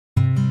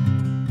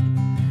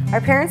Our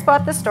parents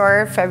bought the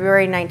store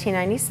February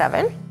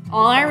 1997.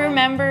 All I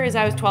remember is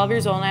I was 12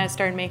 years old and I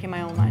started making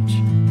my own lunch.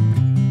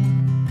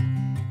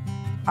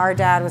 Our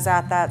dad was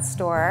at that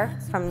store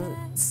from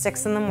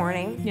 6 in the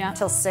morning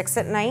till 6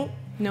 at night.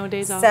 No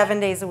days off. 7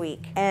 days a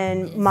week.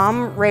 And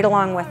Mom right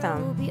along with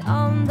him.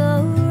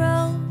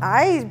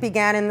 I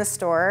began in the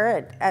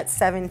store at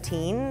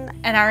 17.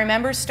 And I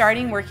remember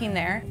starting working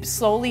there,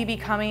 slowly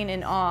becoming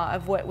in awe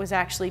of what was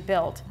actually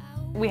built.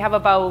 We have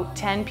about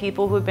 10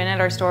 people who have been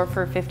at our store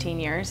for 15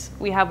 years.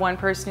 We have one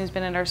person who's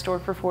been at our store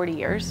for 40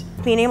 years.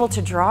 Being able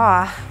to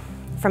draw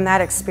from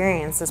that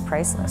experience is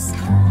priceless.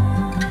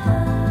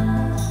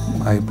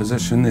 My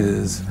position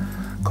is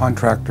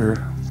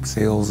contractor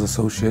sales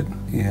associate.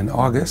 In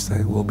August,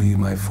 it will be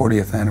my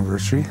 40th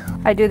anniversary.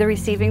 I do the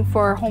receiving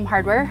for Home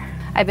Hardware.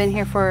 I've been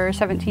here for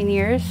 17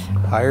 years.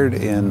 Hired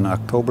in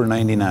October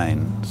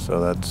 '99, so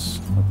that's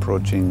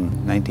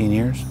approaching 19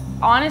 years.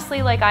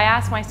 Honestly, like I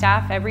ask my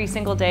staff every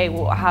single day,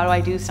 well, how do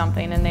I do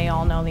something? And they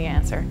all know the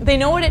answer. They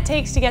know what it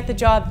takes to get the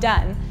job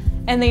done,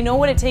 and they know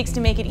what it takes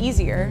to make it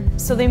easier,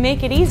 so they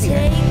make it easier.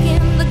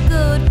 Taking the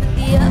good with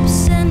the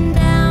ups and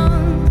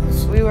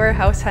downs. We were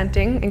house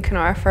hunting in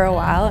Kenora for a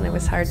while, and it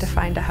was hard to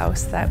find a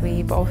house that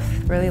we both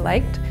really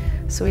liked,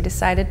 so we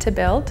decided to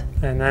build.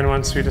 And then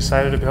once we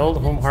decided to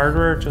build, Home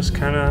Hardware just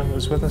kind of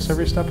was with us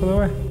every step of the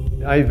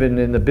way. I've been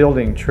in the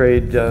building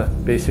trade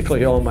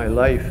basically all my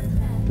life.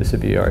 This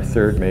would be our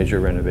third major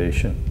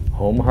renovation.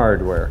 Home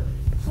Hardware,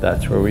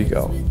 that's where we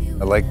go.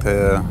 I like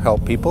to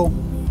help people.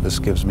 This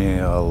gives me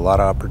a lot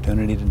of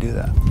opportunity to do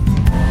that.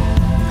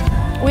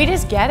 We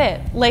just get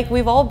it. Like,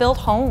 we've all built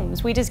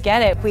homes. We just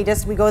get it. We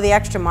go the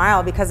extra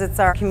mile because it's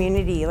our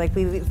community. Like,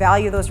 we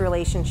value those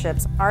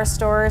relationships. Our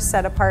store is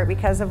set apart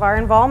because of our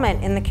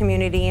involvement in the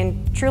community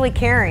and truly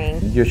caring.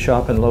 You're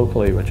shopping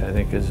locally, which I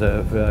think is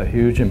of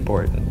huge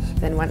importance.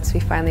 Then once we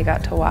finally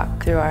got to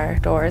walk through our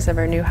doors of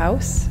our new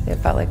house, it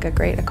felt like a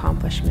great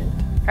accomplishment.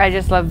 I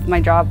just love my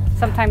job.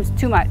 Sometimes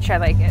too much, I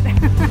like it.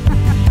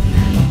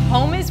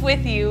 Home is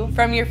with you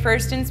from your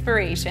first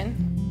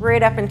inspiration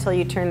right up until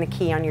you turn the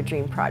key on your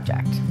dream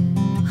project.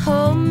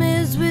 Home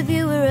is with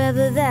you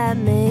wherever that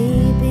may